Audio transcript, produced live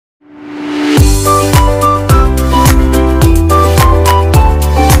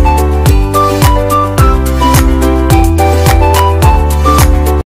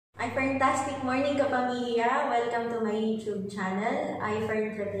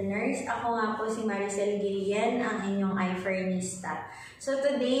IFERN Ako nga po si Arizabal-Guillen, ang inyong IFERNista. So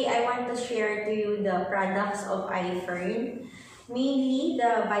today, I want to share to you the products of IFERN, mainly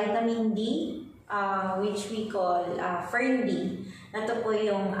the vitamin D, which we call Fern D. Ito po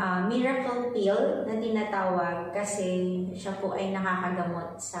yung miracle pill na tinatawag kasi siya po ay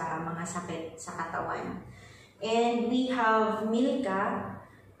nakakagamot sa mga sakit sa katawan. And we have Milka.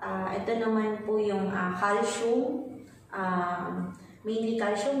 Ito naman po yung calcium. Mainly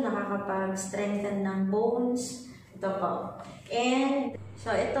calcium, nakakapag-strengthen ng bones. Ito po. And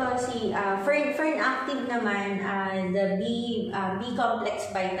so ito si Fern Active naman, the B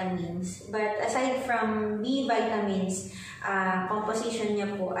complex vitamins. But aside from B vitamins, composition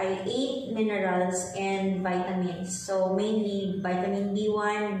niya po ay 8 minerals and vitamins. So mainly vitamin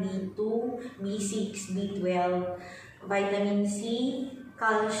B1, B2, B6, B12, vitamin C,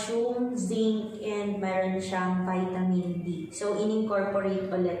 calcium, zinc, and meron siyang vitamin D. So,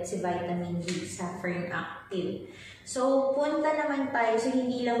 in-incorporate ulit si vitamin D sa Fern Active. So, punta naman tayo. So,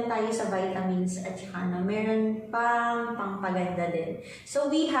 hindi lang tayo sa vitamins at saka meron pang pangpaganda din. So,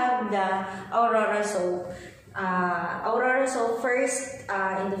 we have the Aurora Soap. Aurora Soap first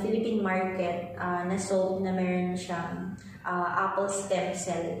in the Philippine market na soap na meron siyang apple stem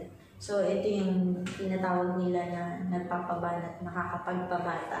cell. So, ito yung tinatawag nila na nagpapabanat,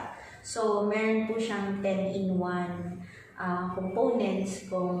 nakakapagpabata. So, meron po siyang 10-in-1 components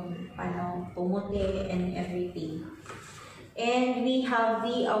kung paano pumuti and everything. And we have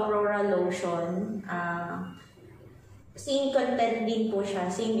the Aurora Lotion. Same content din po siya,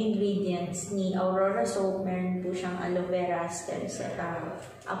 same ingredients ni Aurora Soap. Meron po siyang aloe vera stem cell,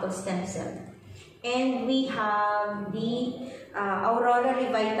 apple stem cell. And we have the Aurora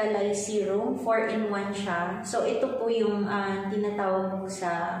Revitalize Serum, 4-in-1 siya. So, ito po yung tinatawag po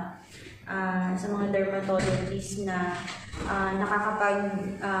sa mga dermatologists na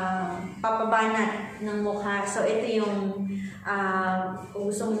papabanat ng mukha. So, ito yung kung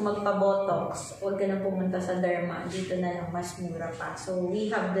gusto mong magpa-botox, huwag ka na pumunta sa derma. Dito na lang, mas mura pa. So, we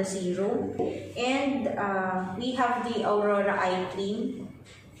have the serum. And we have the Aurora Eye Cream.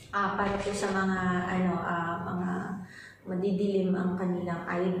 Para po sa mga mga madidilim ang kanilang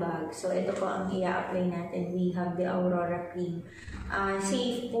eye bag. So, ito po ang i-apply natin. We have the Aurora Cream.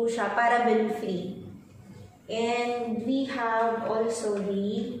 Safe po siya, paraben-free. And we have also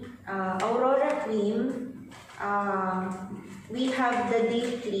the Aurora Cream. We have the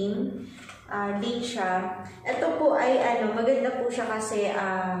Day Cream. Day siya. Ito po ay maganda po siya kasi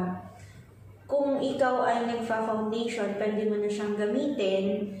kung ikaw ay nagfa-foundation, pwede mo na siyang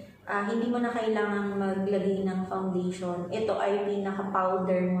gamitin. Hindi mo na kailangang maglagay ng foundation. Ito ay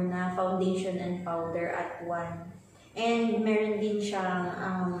pinaka-powder mo na, foundation and powder at one. And meron din siyang,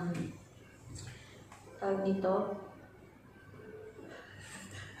 tawag dito.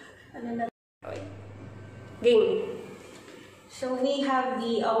 Ano na? Game. So, we have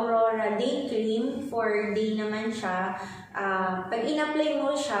the Aurora Day Cream. For day naman siya. Pag in-apply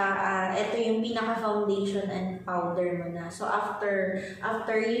mo siya, ito yung pinaka-foundation and powder mo na. So, after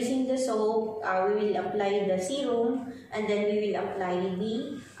using the soap, we will apply the serum and then we will apply the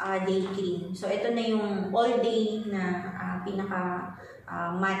day cream. So, ito na yung all-day na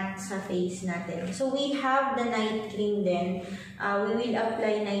pinaka-matte sa face natin. So, we have the night cream then. We will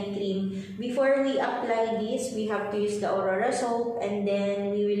apply night cream. Before we apply this, we have to use the Aurora soap and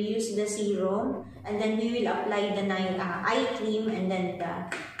then we will use the serum and then we will apply the eye cream and then the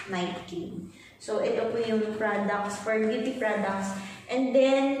night cream. So, ito po yung products for beauty products. And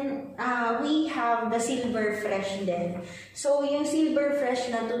then, we have the Silver Fresh din. So, yung Silver Fresh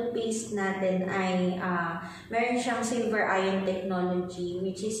na toothpaste natin ay meron siyang silver ion technology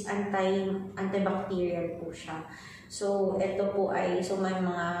which is antibacterial po siya. So, ito po ay,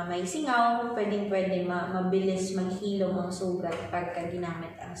 may singaw, pwede mabilis maghilom ang sugat pagka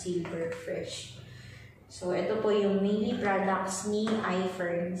ginamit ang Silver Fresh. So, ito po yung mainly products ni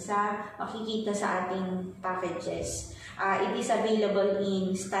IFERN sa makikita sa ating packages. It is available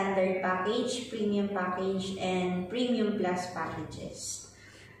in standard package, premium package, and premium plus packages.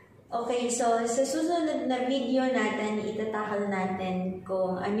 Okay, so sa susunod na video natin, itatakal natin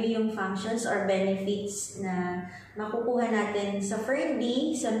kung ano yung functions or benefits na makukuha natin sa Fern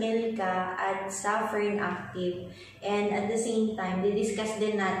D, sa Milka, at sa Fern Active. And at the same time, didiscuss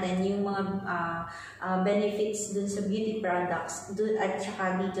din natin yung mga benefits dun sa beauty products at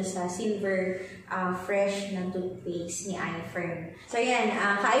saka dito sa Silver Fresh na toothpaste ni IFERN. So yan,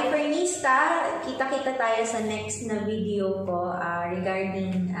 ka-IFERNista, kita-kita tayo sa next na video ko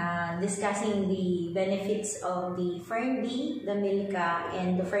regarding discussing the benefits of the Fern D, the Milka,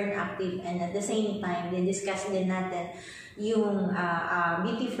 and the Fern Active, and at the same time, discuss din natin yung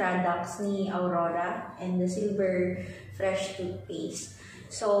beauty products ni Aurora and the Silver Fresh Toothpaste.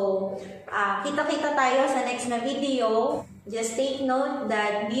 So, kita-kita tayo sa next na video. Just take note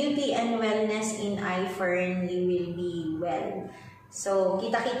that beauty and wellness in IFERN, you will be well. So,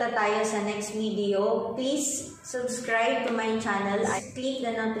 kita-kita tayo sa next video. Please subscribe to my channel. Click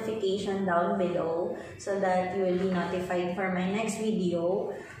the notification down below so that you will be notified for my next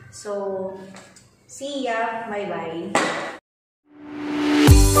video. So, see ya. Bye-bye.